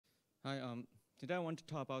Hi, today I want to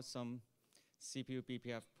talk about some CPU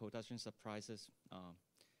BPF production surprises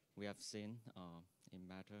we have seen in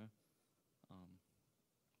Matter.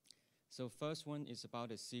 So first one is about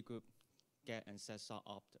the cgroup get and set sort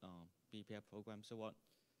opt BPF program. So what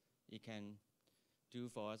it can do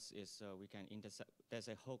for us is we can intercept. There's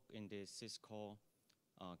a hook in the syscall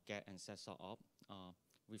get and set sort opt.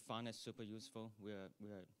 We find it super useful. We're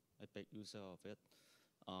a big user of it.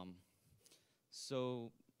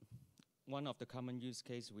 So one of the common use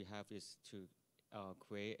case we have is to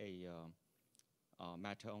create a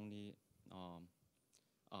matter-only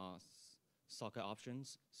socket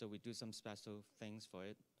options. So we do some special things for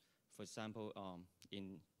it. For example,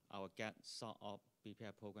 in our get sort opt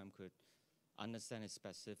BPF program could understand a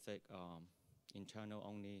specific internal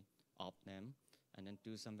only opt name and then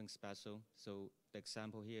do something special. So the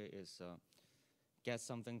example here is get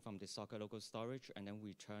something from the socket local storage and then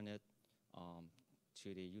return it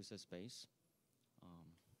to the user space.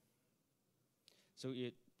 So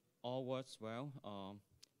it all works well.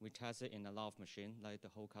 We tested in a lot of machines, like the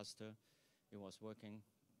whole cluster. It was working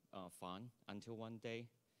fine until one day,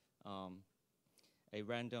 a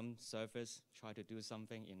random service tried to do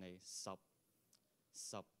something in a sub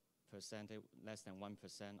percentage, less than 1%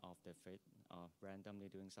 of the fit, randomly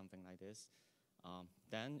doing something like this.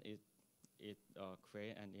 Then it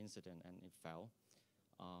created an incident and it fell.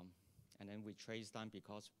 And then we traced down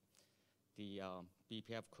because the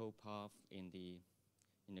BPF code path in the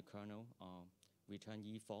kernel return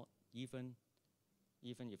e-fault. Even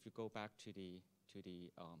if you go back to the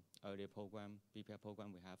earlier program, BPF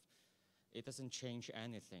program we have, it doesn't change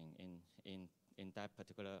anything in that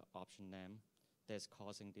particular option name that's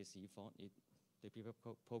causing this e-fault. The BPF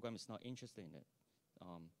program is not interested in it.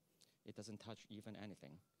 It doesn't touch even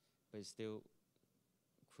anything, but it still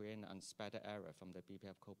create an unspecified error from the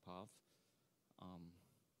BPF code path.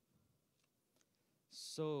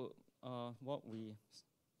 So what we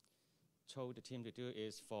told the team to do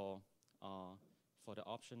is for the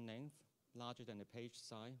option length larger than the page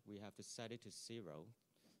size, we have to set it to 0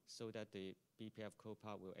 so that the BPF code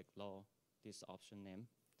path will ignore this option name.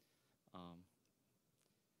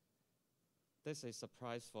 This is a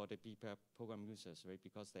surprise for the BPF program users, right?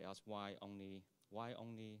 Because they ask why only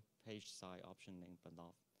page size option name but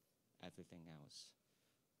not everything else.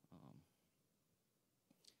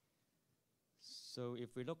 So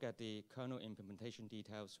if we look at the kernel implementation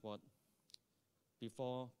details,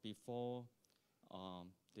 before the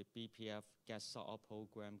BPF get sort opt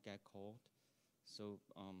program get called, so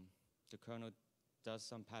the kernel does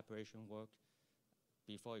some preparation work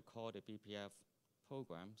before it calls the BPF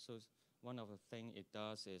program. So one of the things it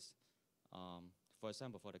does is, for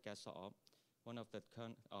example, for the get sort opt, one of the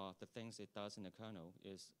things it does in the kernel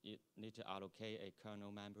is it needs to allocate a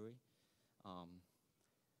kernel memory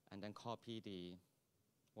and then copy the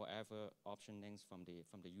whatever option names from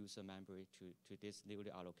the user memory to this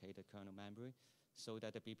newly allocated kernel memory so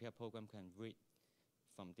that the BPF program can read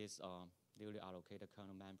from this newly allocated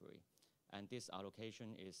kernel memory. And this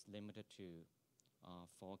allocation is limited to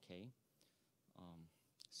 4K.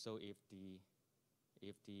 So if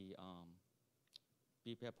the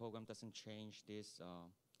BPF program doesn't change this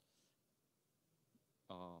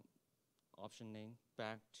option name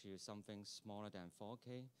back to something smaller than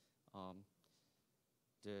 4K,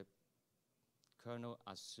 the kernel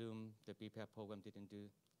assume the BPF program didn't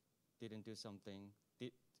do something.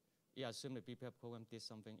 It assumed the BPF program did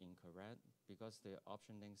something incorrect because the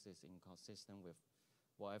option length is inconsistent with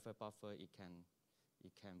whatever buffer it can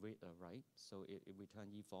read or write. So it return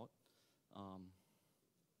e-fault.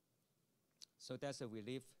 So that's a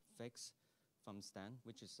relief fix from Stan,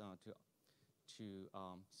 which is to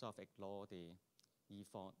sort of ignore the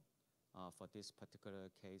e-fault for this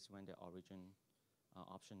particular case when the origin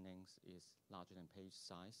option length is larger than page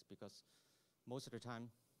size, because most of the time,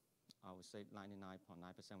 I would say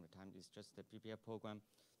 99.9% of the time, it's just the BPF program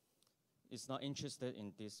is not interested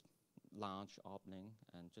in this large op length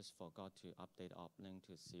and just forgot to update op length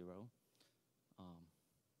to 0.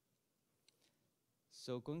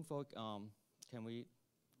 So going forward, can we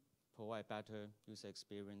provide better user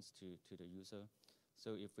experience to the user?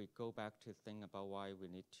 So if we go back to think about why we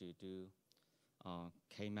need to do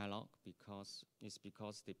kmalloc, because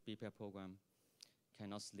the BPF program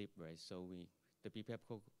cannot sleep, right? So the BPF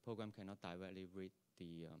program cannot directly read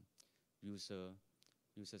the user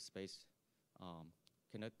space,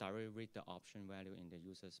 cannot directly read the option value in the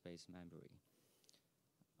user space memory.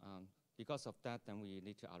 Because of that, then we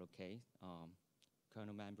need to allocate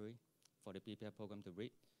kernel memory for the BPF program to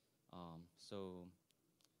read. So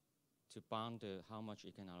to bound how much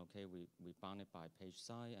it can allocate, we bound it by page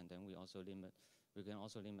size, and then we also limit we can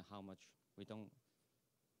also limit how much we don't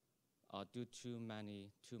do too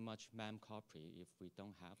much mem copy if we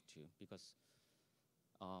don't have to, because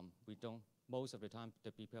we don't, most of the time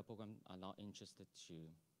the BPF program are not interested to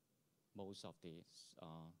most of the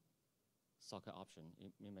socket option.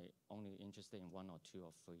 It may only interested in 1 or 2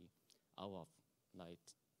 or 3 out of like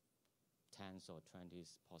tens or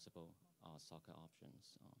 20s possible socket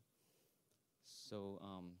options.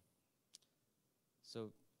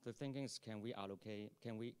 So the thinking is, can we allocate?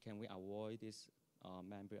 Can we avoid this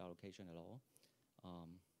memory allocation at all?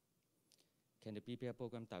 Can the BPF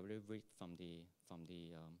program directly read from the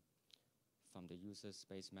user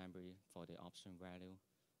space memory for the option value?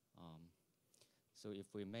 So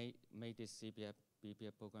if we make this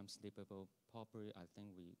BPF program sleepable properly, I think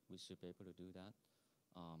we should be able to do that.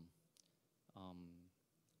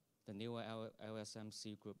 The newer LSM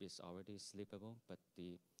C group is already sleepable, but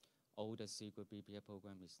the older C group BPF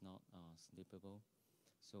program is not sleepable.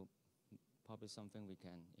 So probably something we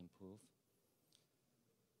can improve.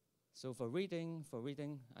 So for reading,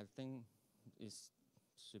 I think it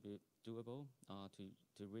should be doable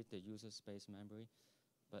to read the user space memory.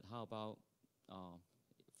 But how about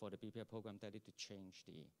for the BPF program that need to change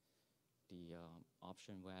the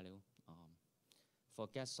option value? For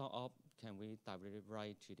get sort op, can we directly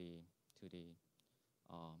write to the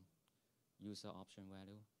user option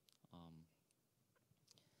value?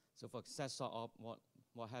 So for set sort op,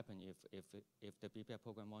 what happens if the BPF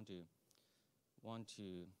program want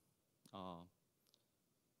to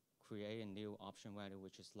create a new option value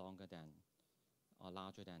which is longer than or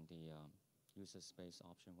larger than the user space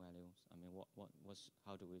option values? I mean,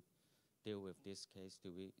 how do we deal with this case?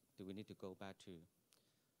 Do we need to go back to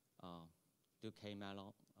do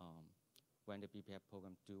kmalloc when the BPF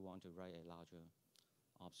program do want to write a larger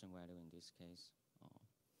option value in this case?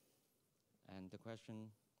 And the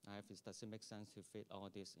question I have is, does it make sense to fit all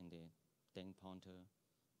this in the ding pointer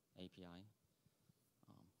API?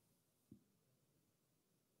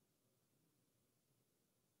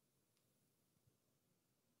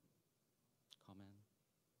 Comment,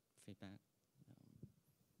 feedback?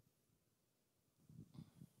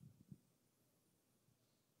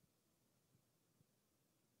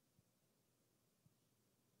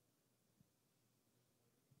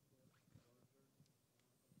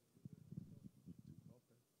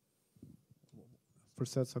 For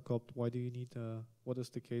sets of opt, why do you need, what is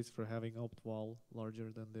the case for having opt val larger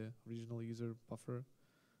than the original user buffer?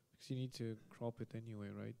 Because you need to crop it anyway,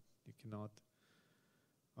 right? You cannot,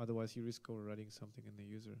 otherwise you risk overwriting something in the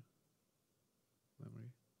user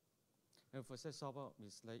memory. And for set op,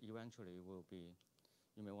 it's like eventually will be,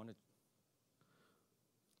 you may want to,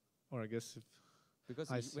 or I guess if because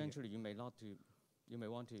eventually you may want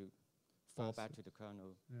to fall back to the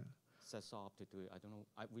kernel. Yeah. Set op to do it. I don't know.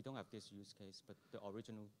 We don't have this use case, but the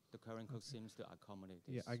current code seems to accommodate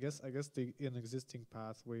this. Yeah, I guess in existing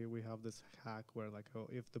pathway we have this hack where like, oh,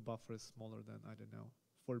 if the buffer is smaller than, I don't know,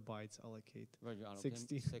 4 bytes, allocate. Well, you allocate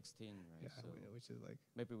 16, right? Yeah, so which is like,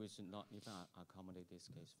 maybe we should not even accommodate this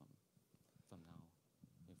case from now,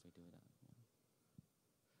 if we do that.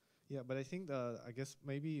 Yeah, but I think I guess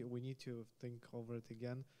maybe we need to think over it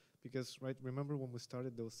again, because right, remember when we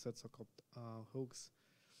started those sets of hooks,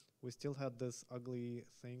 we still had this ugly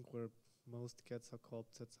thing where most sets of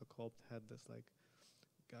opt had this like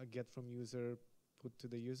get from user, put to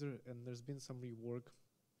the user, and there's been some rework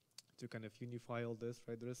to kind of unify all this,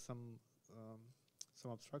 right? There is some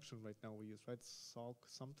abstraction right now we use, right? Sock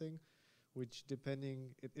something, which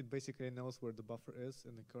depending, it basically knows where the buffer is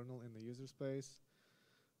in the kernel, in the user space.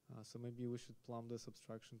 So maybe we should plumb this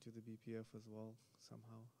abstraction to the BPF as well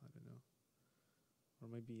somehow, I don't know. Or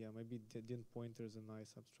maybe, yeah, maybe didn't pointer is a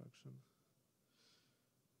nice abstraction.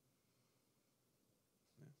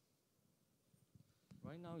 Yeah.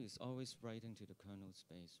 Right now, it's always writing to the kernel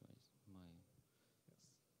space, right? Yes.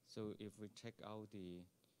 So if we check out the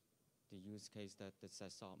use case that the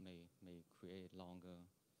set op may create longer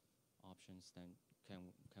options, then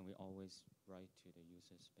can we always write to the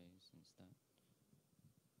user space instead?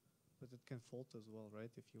 But it can fault as well, right?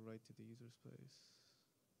 If you write to the user space.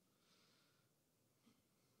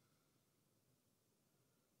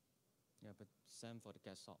 Yeah, but same for the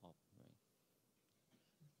get sort op, right?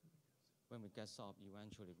 When we get sort op,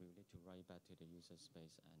 eventually we need to write back to the user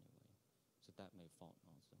space anyway. So that may fault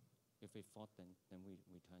also. If we fault, then we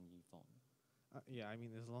return e fault. Yeah, I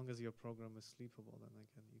mean, as long as your program is sleepable, then you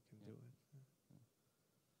can do it.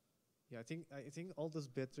 Yeah, I think all this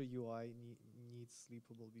better UI needs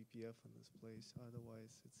sleepable BPF in this place.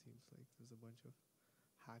 Otherwise, it seems like there's a bunch of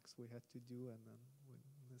hacks we had to do, and then we're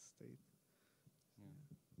in this state. Yeah.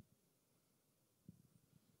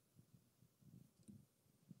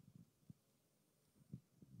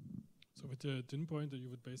 So with the DIN pointer, you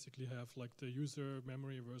would basically have like the user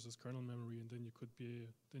memory versus kernel memory, and then you could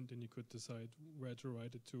then you could decide where to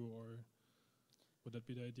write it to, or would that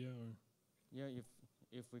be the idea? Or yeah,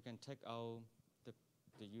 if we can take out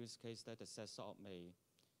the use case that the set sort may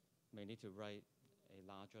need to write a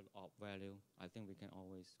larger op value, I think we can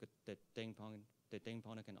always the DIN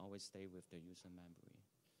pointer can always stay with the user memory.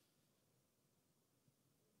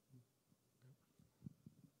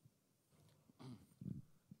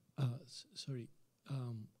 Sorry,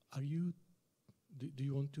 do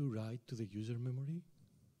you want to write to the user memory?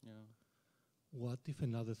 Yeah. What if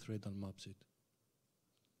another thread unmaps it?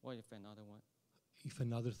 What if another one? If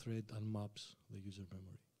another thread unmaps the user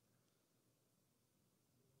memory?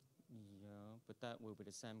 Yeah, but that will be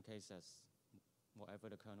the same case as whatever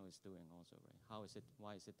the kernel is doing also, right?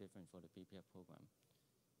 Why is it different for the BPF program?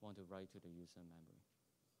 Want to write to the user memory?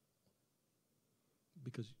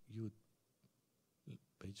 Because you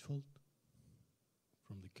page fault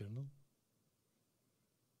from the kernel?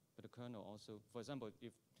 But the kernel also, for example,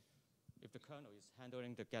 if the kernel is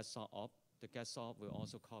handling the get sort op, the get sort will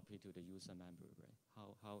also copy to the user memory, right?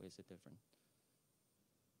 How is it different?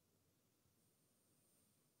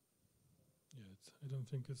 yeah, I don't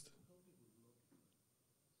think it's.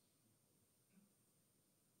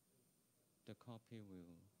 The copy will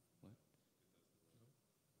what?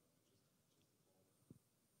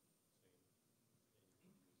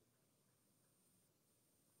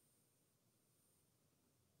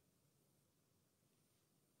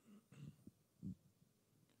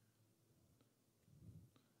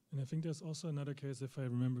 And I think there's also another case, if I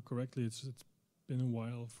remember correctly, it's been a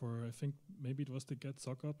while for, I think maybe it was the get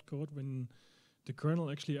socket code when the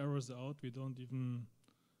kernel actually errors out, we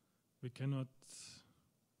cannot,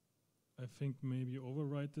 I think maybe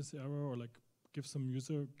overwrite this error or like give some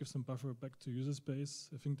buffer back to user space.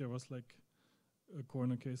 I think there was like a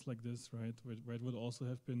corner case like this, right? Where it would also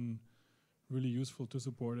have been really useful to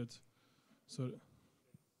support it. So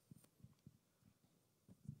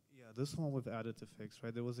Yeah, this one with additive fix,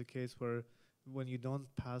 right? There was a case where when you don't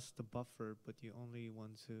pass the buffer, but you only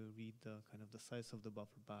want to read the kind of the size of the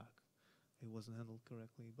buffer back, it wasn't handled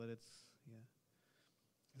correctly. But it's, yeah,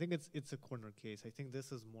 I think it's a corner case. I think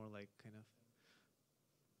this is more like kind of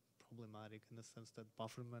problematic in the sense that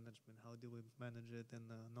buffer management, how do we manage it in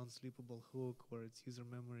a non-sleepable hook where it's user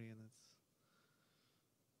memory and it's.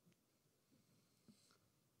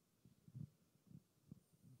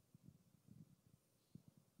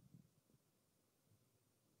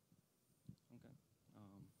 Okay.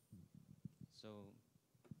 So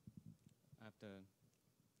after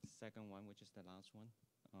second one, which is the last one.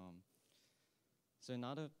 So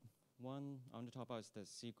another one I want to talk about is the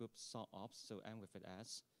C group sort ops, so end with an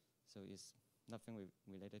S. So it's nothing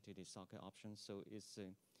related to the socket options. So it's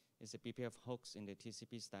a BPF hooks in the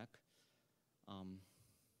TCP stack.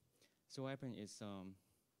 So what happened is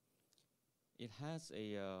it has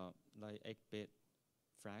a like 8-bit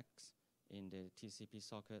flags in the TCP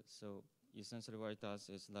socket. So essentially what it does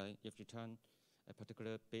is like if you turn a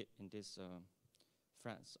particular bit in this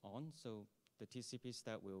flags on, so the TCP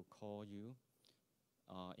stack will call you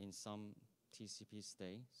in some TCP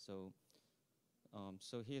state. So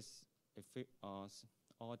so here's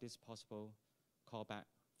all these possible callback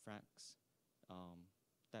flags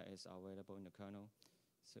that is available in the kernel.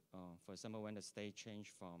 So, for example, when the state change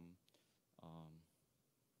from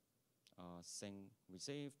sing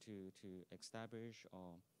receive to establish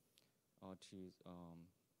or to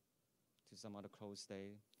some other closed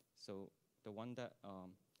state. So the one that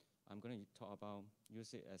I'm going to talk about,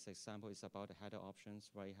 use it as example, is about the header options,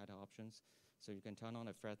 write header options. So you can turn on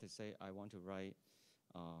a thread to say, I want to write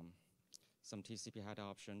some TCP header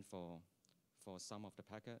option for some of the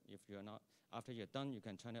packet. If you're not, after you're done, you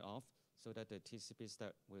can turn it off so that the TCP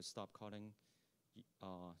stack will stop calling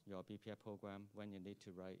your BPF program when you need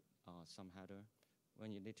to write some header,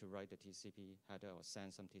 when you need to write the TCP header or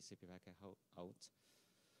send some TCP packet out.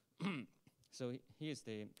 So here's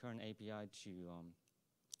the current API to,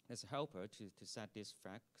 as a helper to set these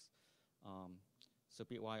flags. So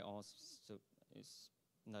bitwise also, so it's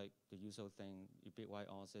like the usual thing, you bitwise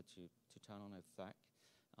also to turn on a flag,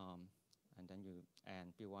 and then you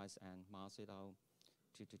and bitwise and mouse it out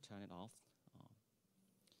to turn it off.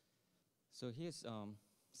 So here's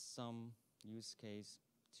some use case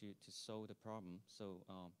to solve the problem. So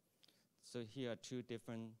so here are two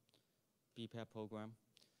different BPF program.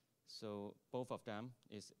 So both of them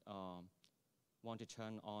is want to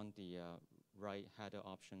turn on the write header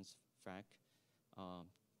options flag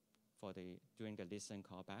for during the listen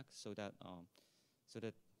callback, so that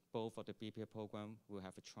both of the BPF program will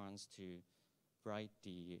have a chance to write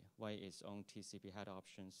its own TCP header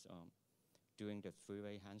options doing the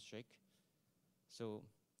three-way handshake. So,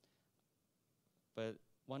 but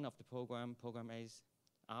one of the program A,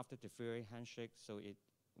 after the three-way handshake, so it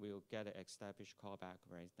will get an established callback,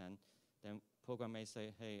 right? Then program A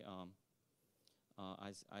say, hey,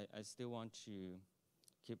 I still want to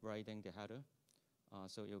keep writing the header,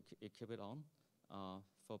 so it keep it on.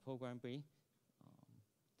 For program B,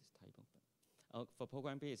 this typo. For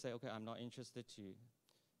program B, it say, okay, I'm not interested to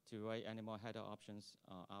write any more header options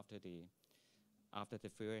after the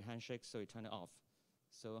three-way handshake, so you turn it off.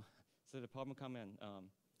 So the problem come in.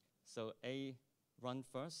 So A run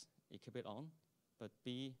first, it keep it on, but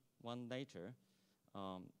B run later,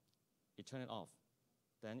 it turn it off.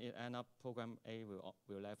 Then it end up program A will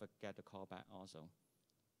never get the callback also.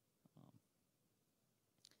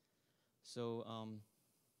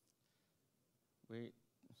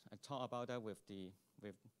 I talked about that with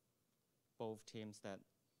both teams that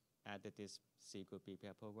added this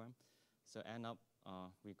cgroup-bpf program. So end up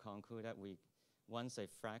we conclude that once a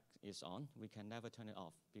flag is on, we can never turn it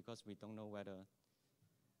off because we don't know whether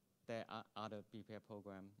there are other BPF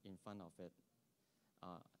program in front of it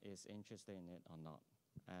is interested in it or not.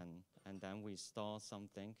 And then we store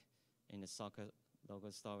something in the socket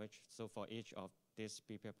local storage. So for each of this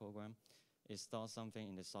BPF program, it stores something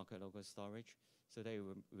in the socket local storage so they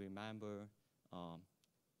remember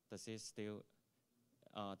does it still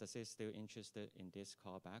interested in this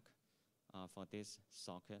callback for this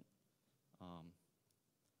socket.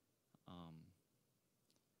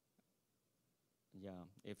 Yeah,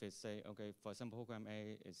 if it say, okay, for example, program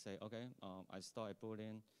A, it say, okay, I store a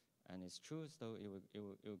Boolean and it's true, so it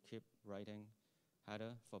will keep writing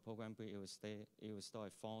header. For program B, it will store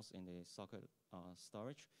a false in the socket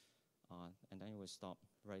storage, and then it will stop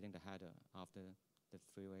writing the header after the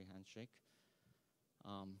three-way handshake.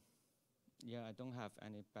 Yeah, I don't have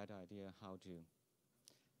any better idea how to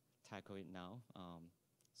tackle it now.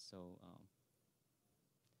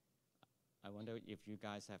 I wonder if you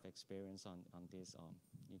guys have experience on this, or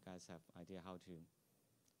you guys have idea how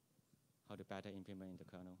to better implement in the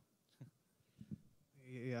kernel.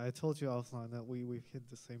 Yeah, I told you offline that we've hit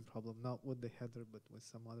the same problem, not with the header, but with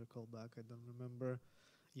some other callback. I don't remember.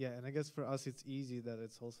 Yeah, and I guess for us it's easy that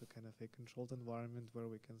it's also kind of a controlled environment where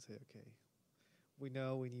we can say, okay, we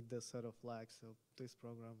know we need this set of flags, so this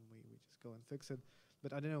program we just go and fix it.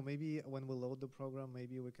 But I don't know, maybe when we load the program,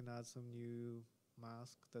 maybe we can add some new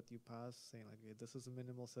mask that you pass saying like, okay, this is a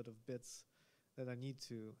minimal set of bits that I need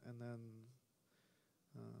to, and then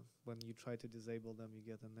when you try to disable them, you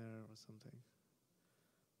get an error or something.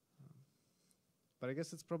 But I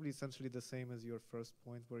guess it's probably essentially the same as your first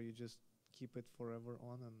point where you just keep it forever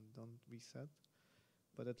on and don't reset.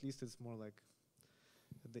 But at least it's more like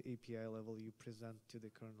at the API level you present to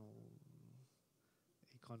the kernel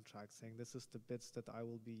a contract saying this is the bits that I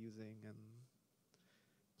will be using and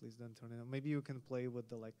please don't turn it on. Maybe you can play with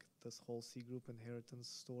the this whole C group inheritance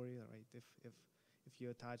story, right? If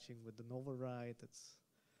you're attaching with an override, it's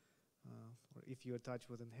or if you attach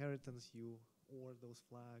with inheritance, you or those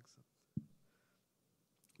flags.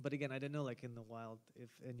 But again, I don't know, like in the wild, if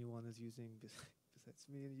anyone is using besides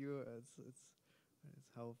me and you, it's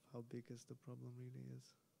how big is the problem really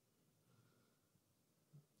is.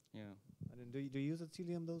 Yeah. I mean, do you use at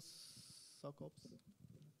Cilium those sock ops?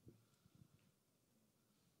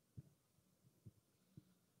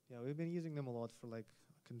 Yeah, we've been using them a lot for like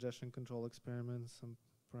congestion control experiments, some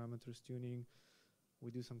parameters tuning. We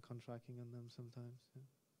do some contracting on them sometimes. Yeah.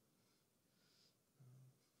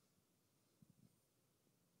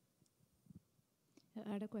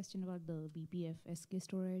 I had a question about the BPF SK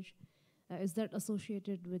storage. Is that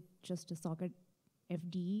associated with just a socket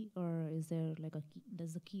FD, or is there like a key?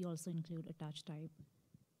 Does the key also include attach type?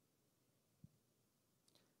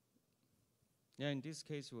 Yeah, in this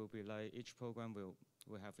case, will be like each program will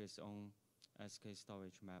have its own SK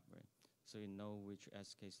storage map, right? So you know which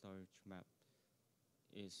SK storage map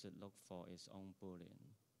is look for its own Boolean.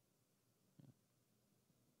 Yeah.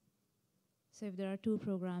 So if there are two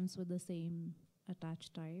programs with the same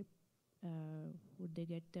attach type, would they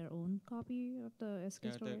get their own copy of the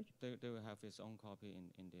SK storage? They will have its own copy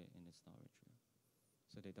in the storage, yeah.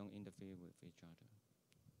 So they don't interfere with each other.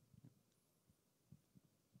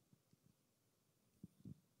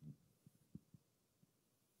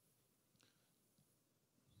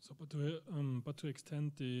 So, but to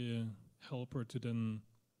extend the helper to then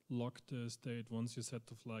lock the state once you set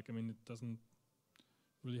the flag, I mean, it doesn't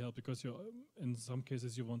really help because you, in some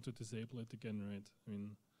cases, you want to disable it again, right? I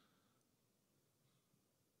mean.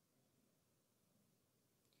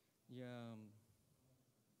 Yeah.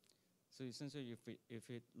 So essentially, if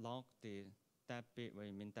it lock that bit, well,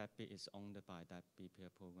 I mean that bit is owned by that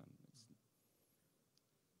BPF program.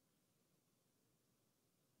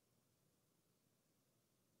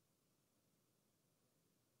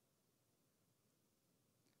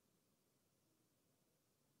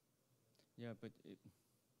 Yeah, but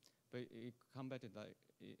it come back to like,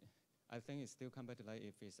 I think it's still come back to like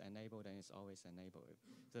if it's enabled, then it's always enabled.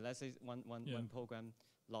 So let's say one program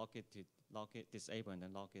lock it, disable, and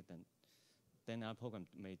then lock it, then our program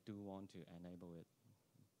may do want to enable it.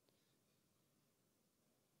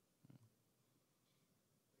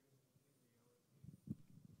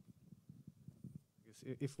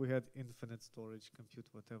 If we had infinite storage, compute,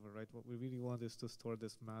 whatever, right? What we really want is to store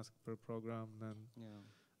this mask per program. Then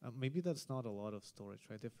maybe that's not a lot of storage,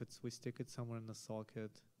 right? If we stick it somewhere in the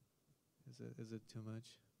socket, is it too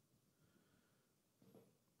much?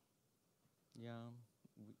 Yeah,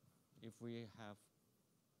 if we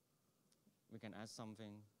can add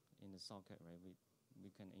something in the socket, right? We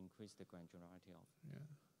can increase the granularity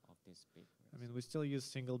of this bit. I mean, we still use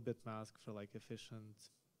single bit mask for like efficient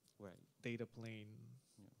data plane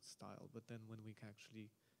style, but then when we can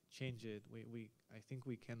actually change it, I think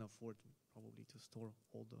we can afford probably to store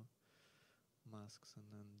all the masks and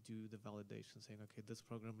then do the validation saying, okay, this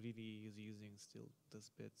program really is using still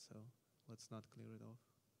this bit, so let's not clear it off.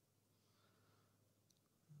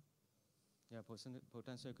 Yeah,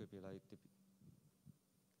 potentially could be like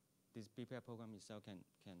this BPF program itself can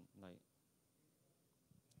like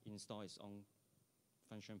install its own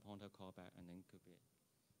function pointer callback, and then could be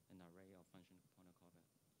an array of function pointer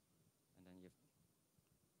callback. And then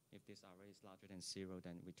if this array is larger than 0,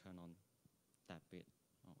 then we turn on that bit.